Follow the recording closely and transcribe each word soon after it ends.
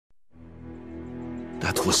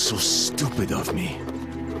That was so stupid of me.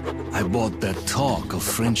 I bought that talk of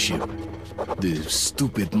friendship. The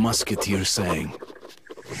stupid musketeer saying,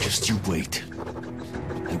 "Just you wait,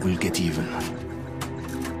 and we'll get even."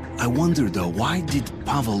 I wonder though, why did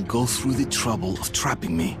Pavel go through the trouble of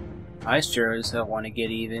trapping me? I sure as hell want to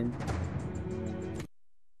get even.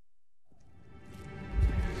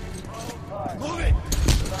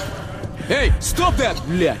 Hey, stop that,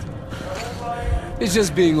 блядь! It's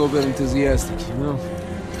just being over-enthusiastic, you know?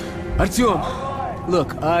 Artyom, look,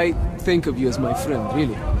 I think of you as my friend,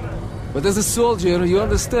 really. But as a soldier, you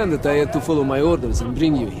understand that I had to follow my orders and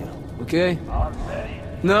bring you here, okay?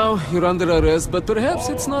 Now, you're under arrest, but perhaps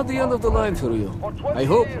it's not the end of the line for you. I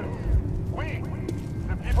hope.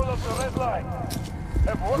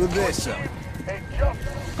 Good day, sir.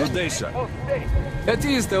 Good day, sir. At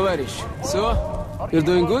ease, товарищ. So, you're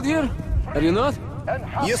doing good here? Are you not?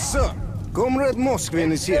 Yes, sir. Comrade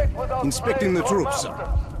Moskvin is here, inspecting the troops, sir.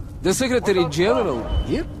 The Secretary General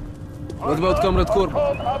here? What about Comrade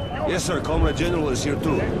Korbut? Yes, sir. Comrade General is here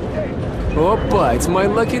too. Oppa, it's my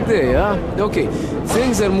lucky day, huh? Okay,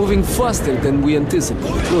 things are moving faster than we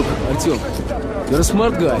anticipated. Look, Artyom, you're a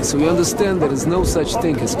smart guy, so you understand there is no such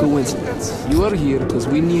thing as coincidence. You are here because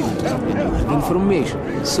we need you, and you have information.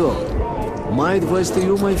 So, my advice to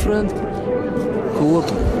you, my friend,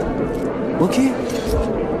 cooperate. Okay?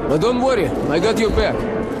 But don't worry, I got your back.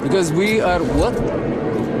 Because we are what?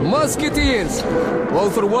 Musketeers! All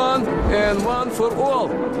for one, and one for all.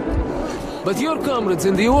 But your comrades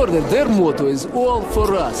in the Order, their motto is all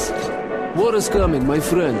for us. War is coming, my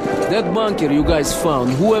friend. That bunker you guys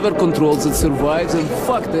found, whoever controls it survives, and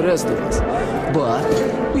fuck the rest of us. But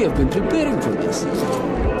we have been preparing for this.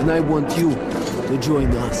 And I want you to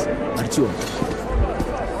join us, Artyom.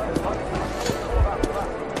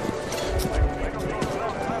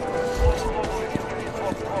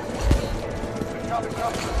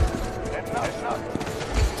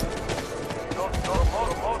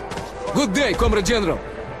 Good day, Comrade General.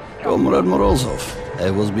 Comrade Morozov,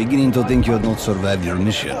 I was beginning to think you had not survived your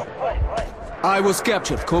mission. I was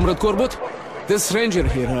captured, Comrade Korbut. This ranger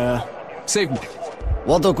here, saved me.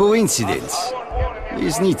 What a coincidence.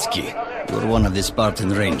 Isnitsky, you're one of the Spartan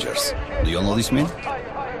Rangers. Do you know this man?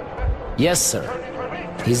 Yes, sir.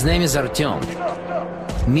 His name is Artyom.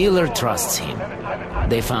 Miller trusts him.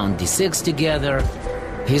 They found D6 together.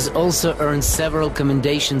 He's also earned several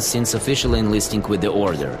commendations since officially enlisting with the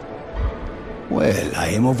Order. Well, I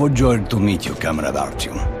am overjoyed to meet you, Comrade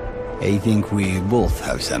Artyom. I think we both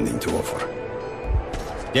have something to offer.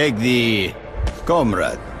 Take the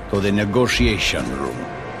comrade to the negotiation room.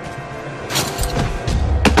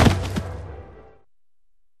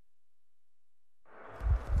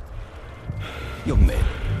 Young man,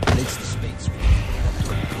 let's the spades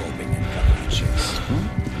probing and cutting checks.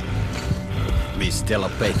 This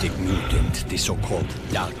telepathic mutant, the so-called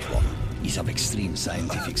Dark One, is of extreme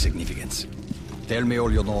scientific significance. Tell me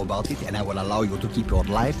all you know about it, and I will allow you to keep your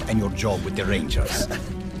life and your job with the Rangers.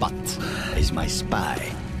 But as my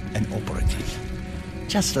spy, an operative.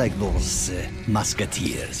 Just like those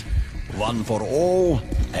musketeers. One for all,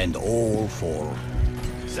 and all for...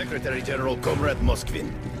 Secretary General Comrade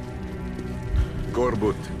Moskvin.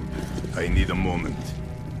 Korbut, I need a moment.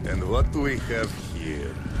 And what do we have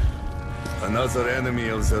here? Another enemy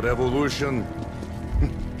of the revolution?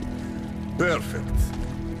 Perfect.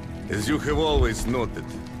 As you have always noted,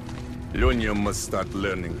 Lyonya must start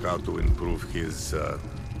learning how to improve his,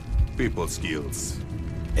 people skills.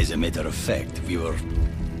 As a matter of fact, we were...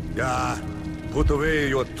 Put away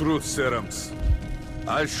your truth serums.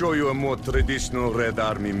 I'll show you a more traditional Red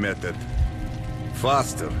Army method.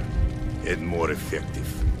 Faster and more effective.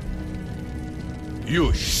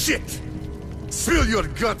 You shit! Spill your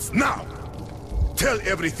guts now! Tell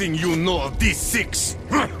everything you know of these six!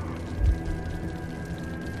 Huh?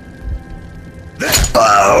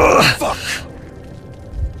 Fuck!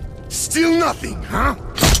 Still nothing, huh?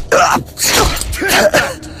 Take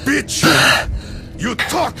that, bitch! You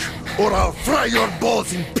talk, or I'll fry your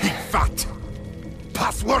balls in pig fat!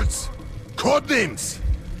 Passwords, codenames,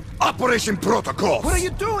 operation protocols. What are you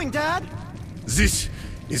doing, Dad? This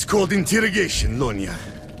is called interrogation, Lonya.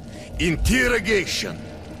 Interrogation.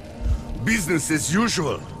 Business as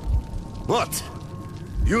usual. What?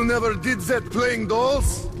 You never did that playing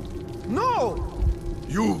dolls? No!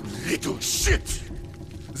 You little shit!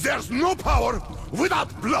 There's no power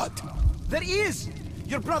without blood! There is!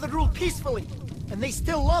 Your brother ruled peacefully, and they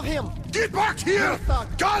still love him! Get back here! Thug.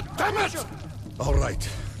 God damn it! All right.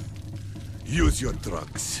 Use your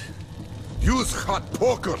drugs. Use hot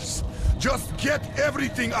pokers. Just get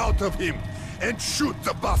everything out of him, and shoot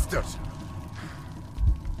the bastard.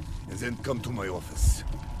 And Then come to my office.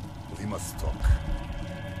 We must talk.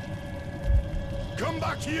 Come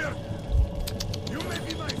back here! You may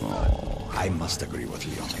be my son! I must agree with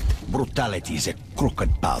Leonid. Brutality is a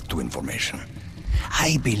crooked path to information.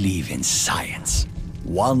 I believe in science.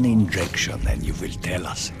 One injection and you will tell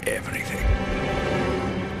us everything.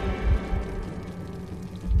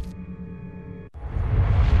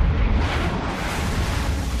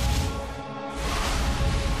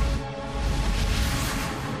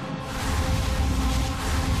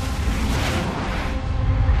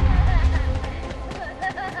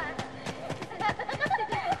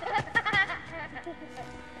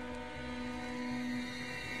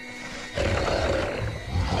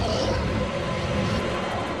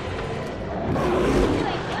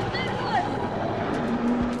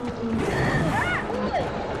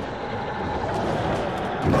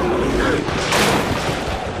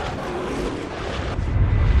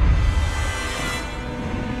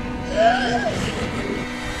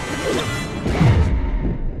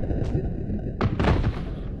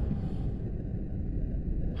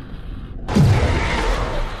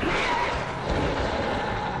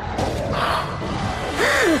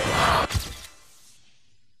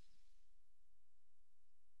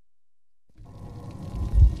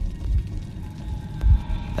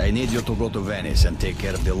 I need you to go to Venice and take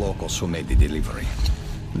care of the locals who made the delivery.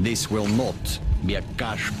 This will not be a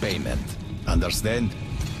cash payment. Understand?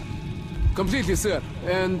 Completely, sir.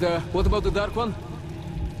 And what about the Dark One?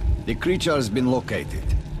 The creature has been located.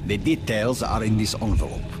 The details are in this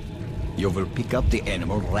envelope. You will pick up the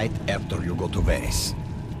animal right after you go to Venice.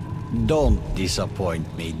 Don't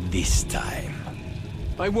disappoint me this time.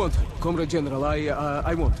 I won't, Comrade General.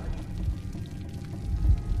 I won't.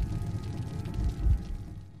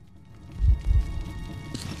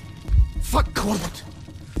 Fuck Korbut!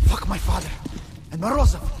 Fuck my father! And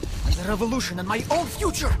Morozov! And the revolution and my own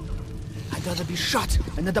future! I'd rather be shot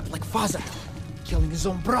and end up like father, killing his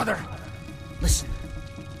own brother. Listen,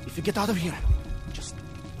 if you get out of here, just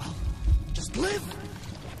live!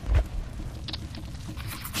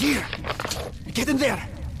 Here! Get in there!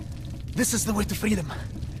 This is the way to freedom.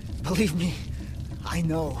 Believe me, I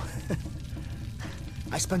know.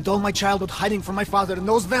 I spent all my childhood hiding from my father in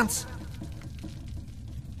those vents.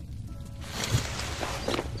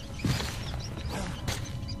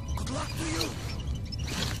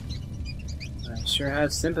 Sure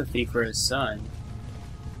has sympathy for his son.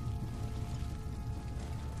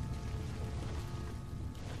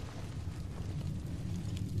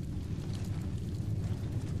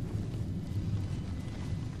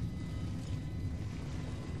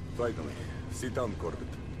 Finally. Sit down, Korbut.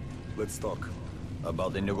 Let's talk.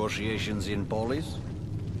 About the negotiations in Polis?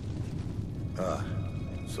 Ah,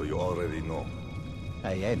 so you already know.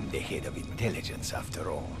 I am the head of intelligence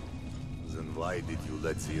after all. Then why did you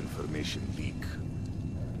let the information leak?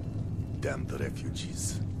 Damn the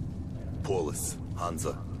refugees. Polis,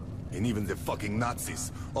 Hansa, and even the fucking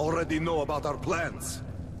Nazis already know about our plans.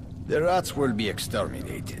 The rats will be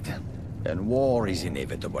exterminated. And war is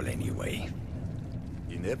inevitable anyway.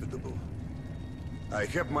 Inevitable? I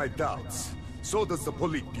have my doubts. So does the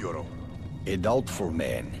Politburo. A doubtful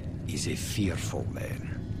man is a fearful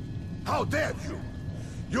man. How dare you!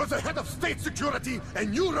 You're the head of state security,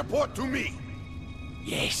 and you report to me!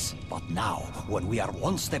 Yes, but now, when we are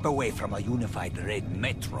one step away from a unified Red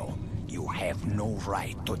Metro, you have no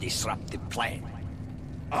right to disrupt the plan.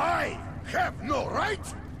 I have no right?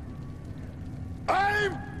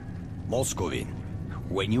 I'm... Moscovin,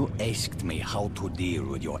 when you asked me how to deal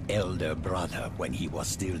with your elder brother when he was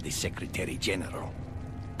still the Secretary General,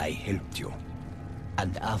 I helped you.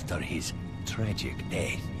 And after his tragic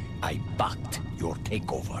death, I backed your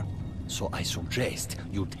takeover. So I suggest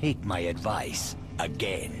you take my advice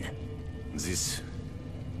again. This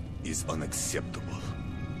is unacceptable.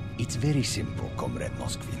 It's very simple, Comrade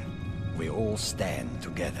Moskvin. We all stand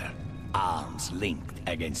together, arms linked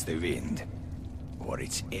against the wind. Or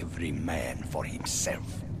it's every man for himself.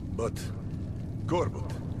 But,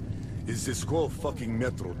 Korbut, is this whole fucking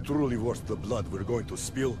metro truly worth the blood we're going to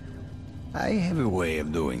spill? I have a way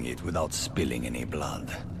of doing it without spilling any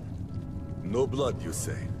blood. No blood, you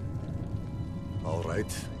say? All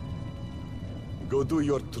right. Go do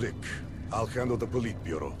your trick. I'll handle the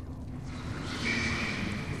Politburo.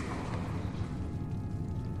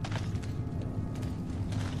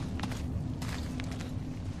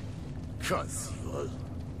 Casual.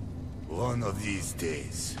 One of these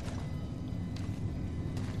days.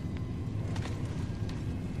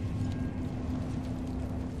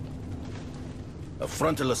 A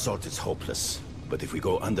frontal assault is hopeless. But if we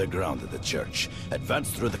go underground at the church,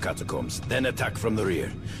 advance through the catacombs, then attack from the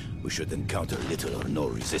rear, We should encounter little or no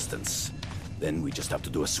resistance. Then we just have to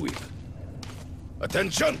do a sweep.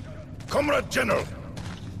 Attention! Comrade General!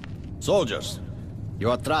 Soldiers, you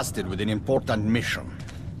are trusted with an important mission.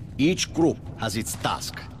 Each group has its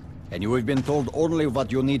task, and you have been told only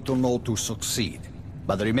what you need to know to succeed.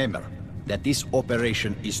 But remember that this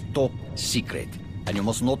operation is top secret, and you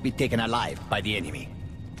must not be taken alive by the enemy.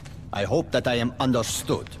 I hope that I am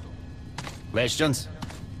understood. Questions?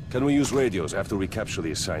 Can we use radios after we capture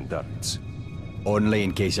the assigned targets? Only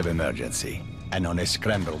in case of emergency, and on a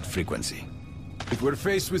scrambled frequency. If we're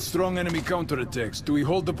faced with strong enemy counterattacks, do we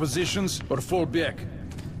hold the positions or fall back?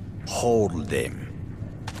 Hold them.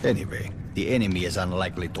 Anyway, the enemy is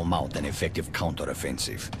unlikely to mount an effective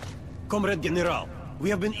counteroffensive. Comrade General, we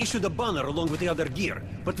have been issued a banner along with the other gear,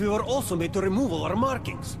 but we were also made to remove all our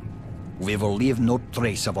markings. We will leave no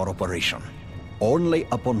trace of our operation. Only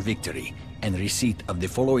upon victory and receipt of the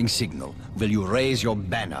following signal will you raise your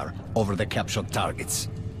banner over the captured targets.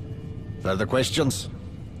 Further questions?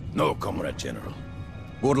 No, Comrade General.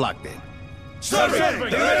 Good luck then.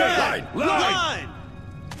 Serving! Line! Line!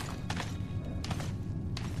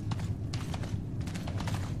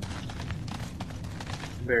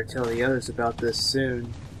 Better tell the others about this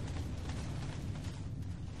soon.